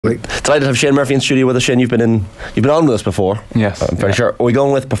Delighted to have Shayne Murphy in studio with us. Shayne, you've been on with us before. Yes, I'm very sure. Are we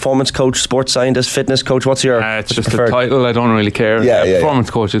going with performance coach, sports scientist, fitness coach? What's your? It's just a title. I don't really care. Performance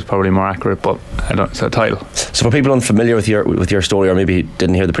coach is probably more accurate, but it's a title. So for people unfamiliar with your story, or maybe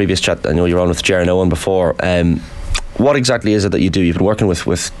didn't hear the previous chat, I know you were on with Jaron Owen before. What exactly is it that you do? You've been working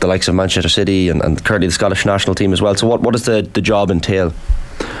with the likes of Manchester City and currently the Scottish national team as well. So what does the job entail?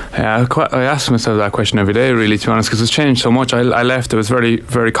 Yeah, I ask myself that question every day, really, to be honest, because it's changed so much. I left, it was very,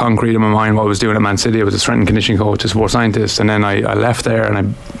 very concrete in my mind what I was doing at Man City. I was a strength and conditioning coach, a sports scientist, and then I left there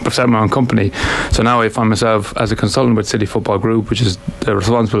and I set my own company. So now I find myself as a consultant with City Football Group, which is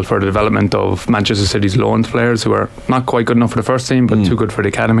responsible for the development of Manchester City's loans players who are not quite good enough for the first team, but too good for the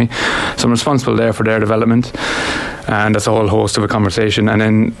academy. So I'm responsible there for their development, and that's a whole host of a conversation. And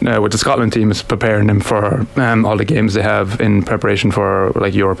then with the Scotland team, it's preparing them for all the games they have in preparation for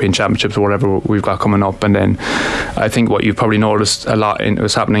like European Championships or whatever we've got coming up. And then I think what you've probably noticed a lot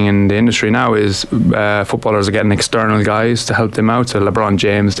what's happening in the industry now is footballers are getting external guys to help them out. So LeBron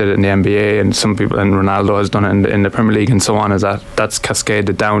James did it in the NBA, and some people, and Ronaldo has done it in the Premier League, and so on. As that's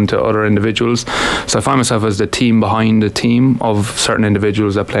cascaded down to other individuals. So I find myself as the team behind the team of certain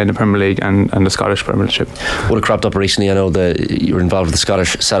individuals that play in the Premier League and the Scottish Premiership. What had cropped up recently, I know you were involved with the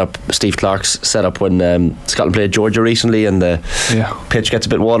Scottish setup, Steve Clarke's setup when Scotland played Georgia recently, and the pitch gets a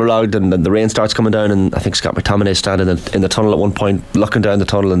bit waterlogged and the rain starts coming down, and I think Scott McTominay standing in the tunnel at one point looking down the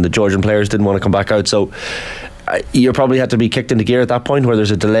tunnel, and the Georgian players didn't want to come back out. So you probably had to be kicked into gear at that point where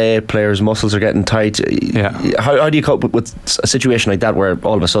there's a delay, players' muscles are getting tight. How do you cope with a situation like that where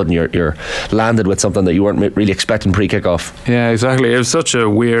all of a sudden you're landed with something that you weren't really expecting pre-kick-off? Yeah, exactly. It was such a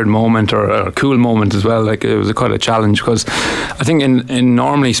weird moment, or a cool moment as well. Like, it was quite a challenge, because I think in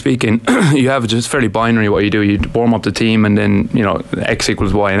normally speaking you have just fairly binary what you do. You warm up the team, and then X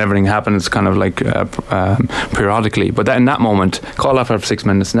equals Y and everything happens kind of like periodically. But in that moment, call off after 6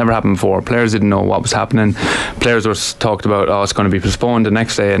 minutes, never happened before. Players didn't know what was happening. Players were talked about, it's going to be postponed the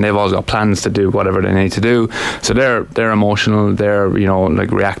next day, and they've all got plans to do whatever they need to do. So they're emotional, they're like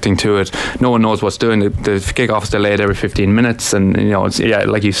reacting to it. No one knows what's doing. The kick-off's delayed every 15 minutes, and it's,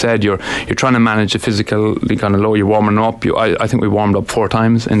 like you said, you're trying to manage the physical kind of low. You're warming up. I think we warmed up 4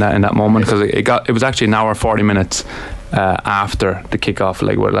 times in that moment, because it was actually an hour 40 minutes after the kickoff,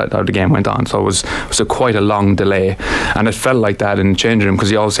 like how the game went on. So it was quite a long delay, and it felt like that in the changing room, because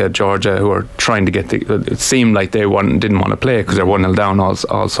you also had Georgia who were trying to get it seemed like they didn't want to play because they're 1-0 down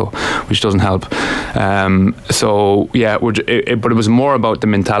also, which doesn't help. But it was more about the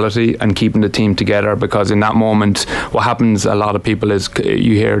mentality and keeping the team together, because in that moment what happens a lot of people is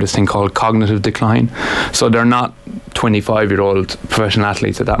you hear this thing called cognitive decline. So they're not 25-year-old professional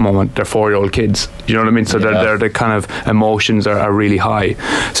athletes at that moment, they're 4-year-old kids, you know what I mean? So they're the kind of emotions are really high.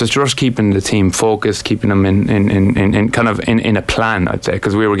 So it's just keeping the team focused, keeping them in a plan, I'd say,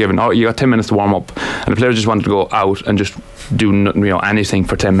 because we were given, you got 10 minutes to warm up, and the players just wanted to go out and just do anything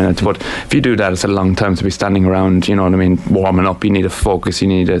for 10 minutes. But if you do that, it's a long time to be standing around, you know what I mean, warming up. You need to focus, so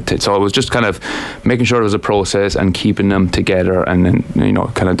it was just kind of making sure it was a process and keeping them together, and then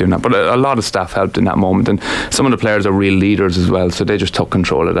kind of doing that. But a lot of staff helped in that moment, and some of the players are real leaders as well, so they just took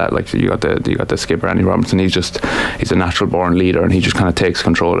control of that. Like, you got the skipper Andy Robertson, he's a natural born leader, and he just kind of takes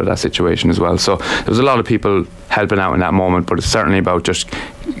control of that situation as well. So there was a lot of people helping out in that moment, but it's certainly about just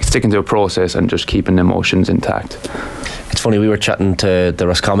sticking to a process and just keeping the emotions intact. It's funny, we were chatting to the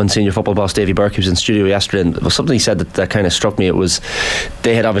Roscommon senior football boss Davy Burke, who was in studio yesterday, and there was something he said that kind of struck me. It was,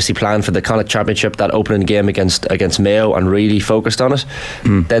 they had obviously planned for the Connacht Championship, that opening game against Mayo, and really focused on it.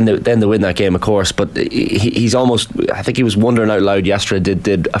 Then they win that game, of course, but he's almost, I think he was wondering out loud yesterday,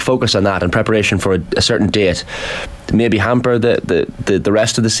 did a focus on that in preparation for a certain date maybe hamper the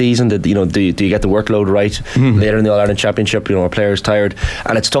rest of the season? Do you get the workload right later in the All-Ireland Championship? Are players tired?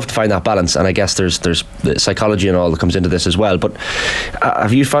 And it's tough to find that balance, and I guess there's the psychology and all that comes into this as well. But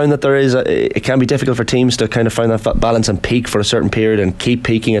have you found that it can be difficult for teams to kind of find that balance and peak for a certain period and keep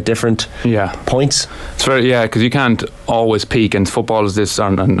peaking at different points? It's very, because you can't always peak, and football is this,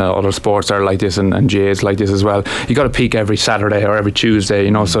 and other sports are like this, and GA is like this as well. You got to peak every Saturday or every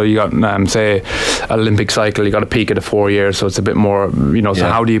Tuesday, so you got say Olympic cycle, you got to peak at 4 years, so it's a bit more, so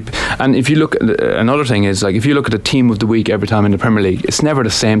how do you, and if you look at, another thing is, like, if you look at the team of the week every time in the Premier League, it's never the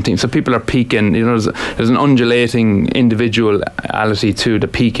same team, so people are peaking, there's an undulating individuality to the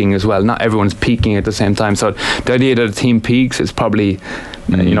peaking as well. Not everyone's peaking at the same time, so the idea that a team peaks is probably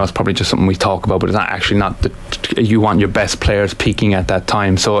it's probably just something we talk about, but it's actually not you want your best players peaking at that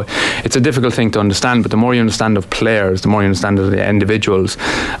time. So it's a difficult thing to understand, but the more you understand of players, the more you understand of the individuals,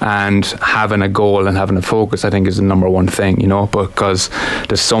 and having a goal and having a focus, I think, is the number one thing, because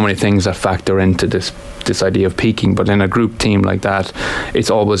there's so many things that factor into this this idea of peaking, but in a group team like that, it's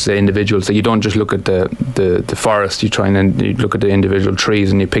always the individuals. So you don't just look at the forest, you try and you look at the individual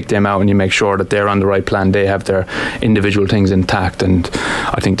trees and you pick them out and you make sure that they're on the right plan, they have their individual things intact. And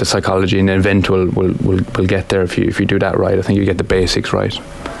I think the psychology and the event will get there if you do that right. I think you get the basics right.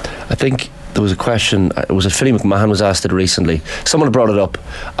 I think there was a question, was it Philly McMahon was asked it recently, someone brought it up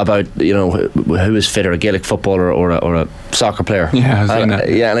about, you know, who is fitter, a Gaelic footballer or a soccer player. Yeah,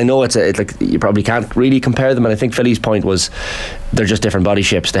 and I know it's like you probably can't really compare them, and I think Philly's point was they're just different body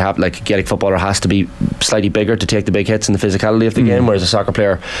shapes. They have, like, a Gaelic footballer has to be slightly bigger to take the big hits and the physicality of the game, whereas a soccer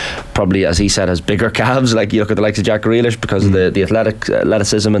player probably, as he said, has bigger calves. Like, you look at the likes of Jack Grealish because of the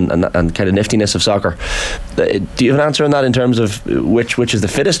athleticism and kind of niftiness of soccer. Do you have an answer on that in terms of which is the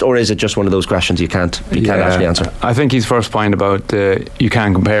fittest, or is it just one of those questions you can't actually answer? I think his first point about you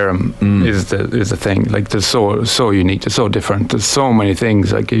can't compare him is the thing. Like, they're so unique, they're so different, there's so many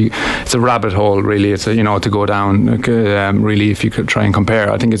things. Like, it's a rabbit hole, really. It's to go down, really, if you could try and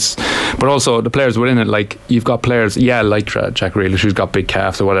compare. I think it's, but also the players within it. Like, you've got players, like Jack Grealish, who's got big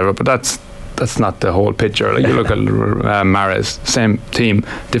calves or whatever, but that's not the whole picture. Like, you look at Mahrez, same team,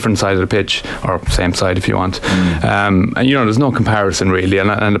 different side of the pitch, or same side if you want, and there's no comparison really.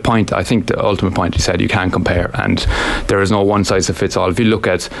 And the point, I think the ultimate point, he said, you can't compare, and there is no one size that fits all. If you look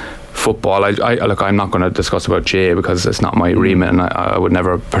at football, look, I'm not going to discuss about Jay because it's not my remit, and I would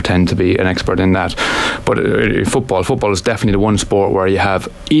never pretend to be an expert in that. But football is definitely the one sport where you have,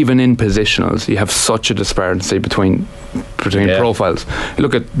 even in positionals, you have such a disparity between profiles. You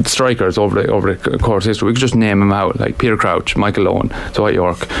look at strikers over the course of history. We could just name them out, like Peter Crouch, Michael Owen, Dwight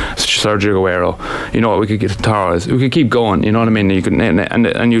York, Sergio Aguero. We could get Torres. We could keep going. You know what I mean? You could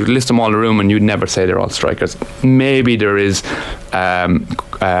and you list them all in the room, and you'd never say they're all strikers. Maybe there is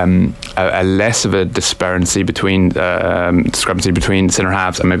a less of a discrepancy between centre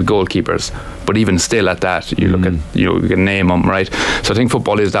halves and maybe goalkeepers. But even still, at that, you look at you can name them, right? So I think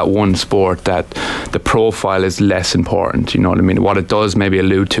football is that one sport that the profile is less important. You know what I mean? What it does maybe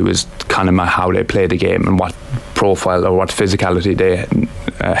allude to is kind of how they play the game and what profile or what physicality they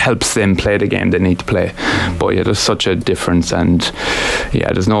helps them play the game they need to play. But yeah, there's such a difference, and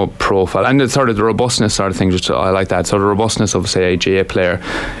there's no profile, and it's sort of the robustness sort of thing. I like that. So the robustness of, say, a GA player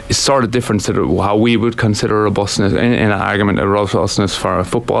is sort of different to how we would consider robustness in an argument, a robustness for a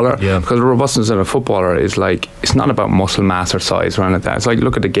footballer. Because the robustness of a footballer is like, it's not about muscle mass or size or anything like that. It's like,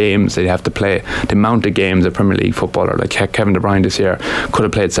 look at the games they have to play, the amount of games a Premier League footballer like Kevin De Bruyne this year could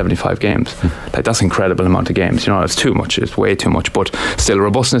have played 75 games. Like, that's an incredible amount of games. It's too much, it's way too much. But still,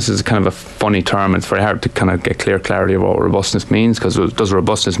 robustness is kind of a funny term. It's very hard to kind of get clear clarity of what robustness means, because does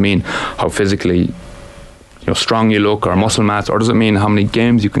robustness mean how physically strong you look, or muscle mass, or does it mean how many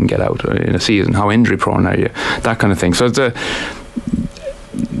games you can get out in a season, how injury prone are you, that kind of thing. So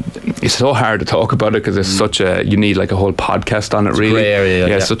it's so hard to talk about it because it's you need like a whole podcast on it. It's really a grey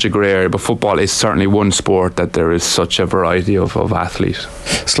area, it's such a grey area. But football is certainly one sport that there is such a variety of athletes.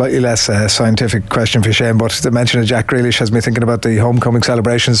 Slightly less scientific question for Shane, but the mention of Jack Grealish has me thinking about the homecoming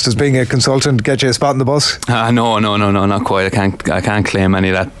celebrations. Does being a consultant get you a spot on the bus? No, not quite. I can't claim any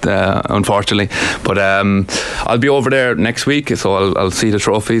of that, unfortunately. But I'll be over there next week, so I'll see the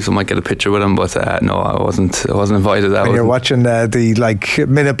trophies. I might get a picture with him. But no, I wasn't invited. And you're watching the like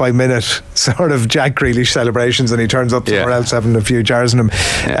minute by minute sort of Jack Grealish celebrations, and he turns up somewhere else having a few jars in him,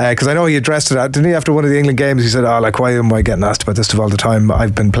 because I know he addressed it, didn't he, after one of the England games? He said, why am I getting asked about this stuff all the time?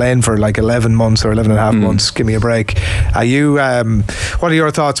 I've been playing for like 11 months or 11 and a half months, give me a break. What are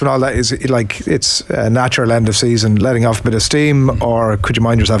your thoughts when all that is like, it's a natural end of season, letting off a bit of steam, or could you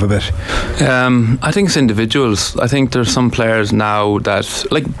mind yourself a bit? I think it's individuals. I think there's some players now that,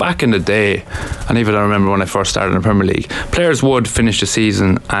 like back in the day, and even I remember when I first started in the Premier League, players would finish the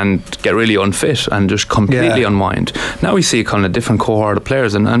season and get really unfit and just completely unwind. Now we see a kind of different cohort of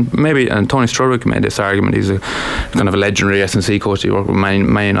players, and Tony Strudwick made this argument. He's a kind of a legendary S&C coach. He worked with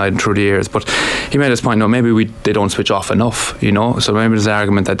Man United through the years, but he made this point, maybe they don't switch off enough, so maybe there's an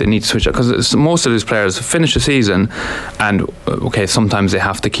argument that they need to switch off, because most of these players finish the season and sometimes they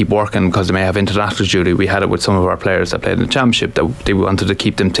have to keep working because they may have international duty. We had it with some of our players that played in the Championship, that they wanted to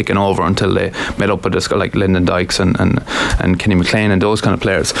keep them ticking over until they met up with this guy like Lyndon Dykes and Kenny McLean and those kind of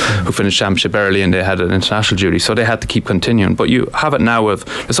players who finished Championship early and they had an international duty, so they had to keep continuing. But you have it now with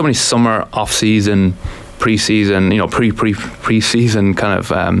there's so many summer, off-season, pre-season, pre-season kind of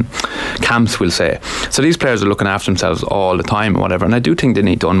camps, we'll say. So these players are looking after themselves all the time and whatever, and I do think they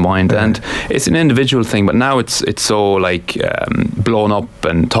need to unwind. And it's an individual thing, but now it's so like blown up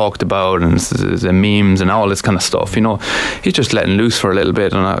and talked about, and the memes and all this kind of stuff. He's just letting loose for a little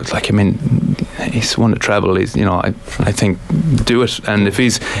bit, and I was like, he's won the treble. He's, I think, do it. And if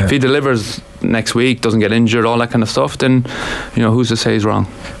he delivers next week, doesn't get injured, all that kind of stuff, then who's to say he's wrong?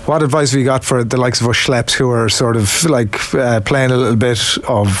 What advice have you got for the likes of us schleps who are sort of like playing a little bit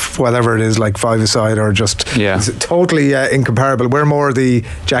of whatever it is, like five-a-side or just totally incomparable? We're more the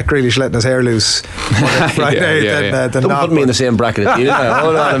Jack Grealish letting his hair loose Friday than Don't put me in the same bracket as you.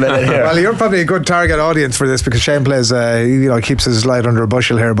 Hold on a minute here. Well, you're probably a good target audience for this because Shane plays, keeps his light under a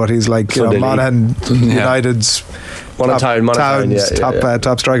bushel here, but he's like Monaghan United's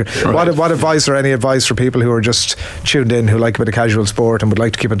top striker. Right. What advice or any advice for people who are just tuned in, who like a bit of casual sport and would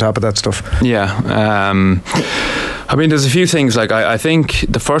like to keep on top of that stuff? I mean, there's a few things. Like I think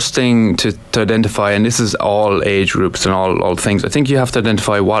the first thing to identify, and this is all age groups and all things, I think you have to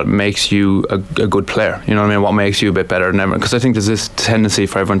identify what makes you a good player. You know what I mean? What makes you a bit better than everyone? Because I think there's this tendency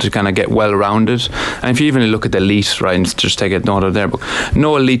for everyone to kind of get well-rounded. And if you even look at the elite, right, and just take a note of their book,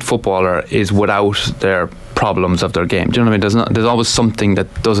 no elite footballer is without their problems of their game. Do you know what I mean? There's always something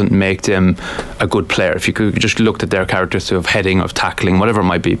that doesn't make them a good player. If you could just looked at their characteristics of heading, of tackling, whatever it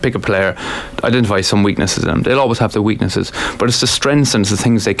might be, pick a player, identify some weaknesses in them. They'll always have the weaknesses, but it's the strengths and it's the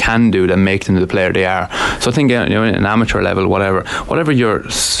things they can do that make them the player they are. So I think in an amateur level, whatever your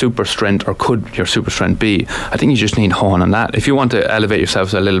super strength or could your super strength be, I think you just need to hone on that. If you want to elevate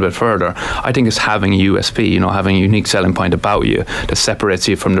yourself a little bit further, I think it's having a USP, having a unique selling point about you that separates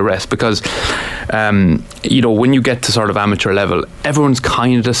you from the rest. Because when you get to sort of amateur level, everyone's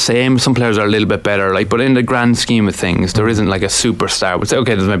kind of the same. Some players are a little bit better, but in the grand scheme of things, there isn't like a superstar. We'd say,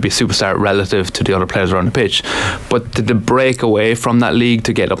 okay, there's maybe a superstar relative to the other players around the pitch, but to break away from that league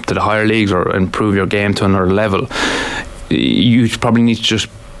to get up to the higher leagues or improve your game to another level, you probably need to just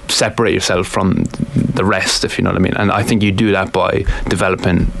separate yourself from the rest, if you know what I mean. And I think you do that by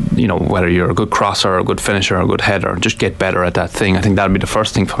developing, whether you're a good crosser or a good finisher or a good header, just get better at that thing. I think that would be the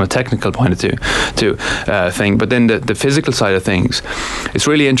first thing from a technical point of view thing. But then the physical side of things, it's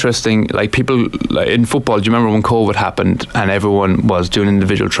really interesting. Like people in football, do you remember when COVID happened and everyone was doing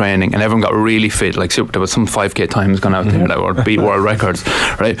individual training and everyone got really fit? Like there was some 5k times gone out there that were beat world records,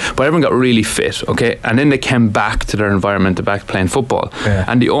 right? But everyone got really fit, okay? And then they came back to their environment, back playing football,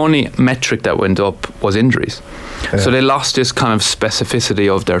 and the only metric that went up was injuries. So they lost this kind of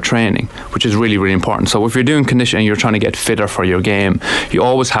specificity of their training, which is really, really important. So if you're doing conditioning, you're trying to get fitter for your game, you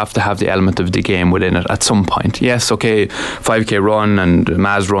always have to have the element of the game within it at some point. Yes, okay, 5k run and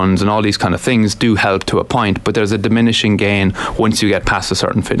Maz runs and all these kind of things do help to a point, but there's a diminishing gain once you get past a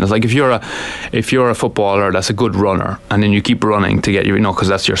certain fitness. Like if you're a footballer that's a good runner and then you keep running to get because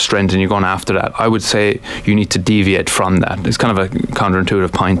that's your strength and you're going after that, I would say you need to deviate from that. It's kind of a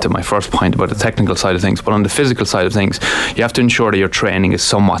counterintuitive point to my first point about the technical side of things, but on the physical side of things, you have to ensure that your training is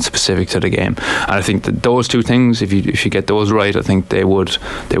somewhat specific to the game. And I think that those two things, if you get those right, I think they would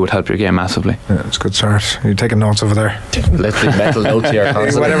help your game massively. Yeah, it's a good start. You're taking notes over there. Literally mental notes here.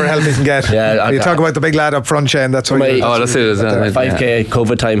 Whatever help you can get. Yeah, you talk about the big lad up front, Shane. That's what. That's it. 5k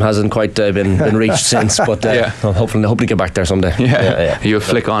COVID time hasn't quite been reached since, but hopefully get back there someday. Are you a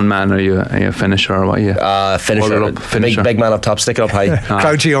flick on man, or are you a finisher, or what are you? Finisher. Big man up top, stick it up high.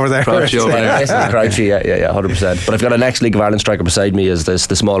 Crouchy over there. Crouchy, 100%. But I've got a next League of Ireland striker beside me is the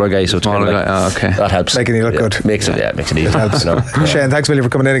smaller guy, so it's okay. That helps. Making you look good. Makes it easy. Helps. Shane, thanks a million for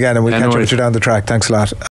coming in again, and we'll catch you down the track. Thanks a lot.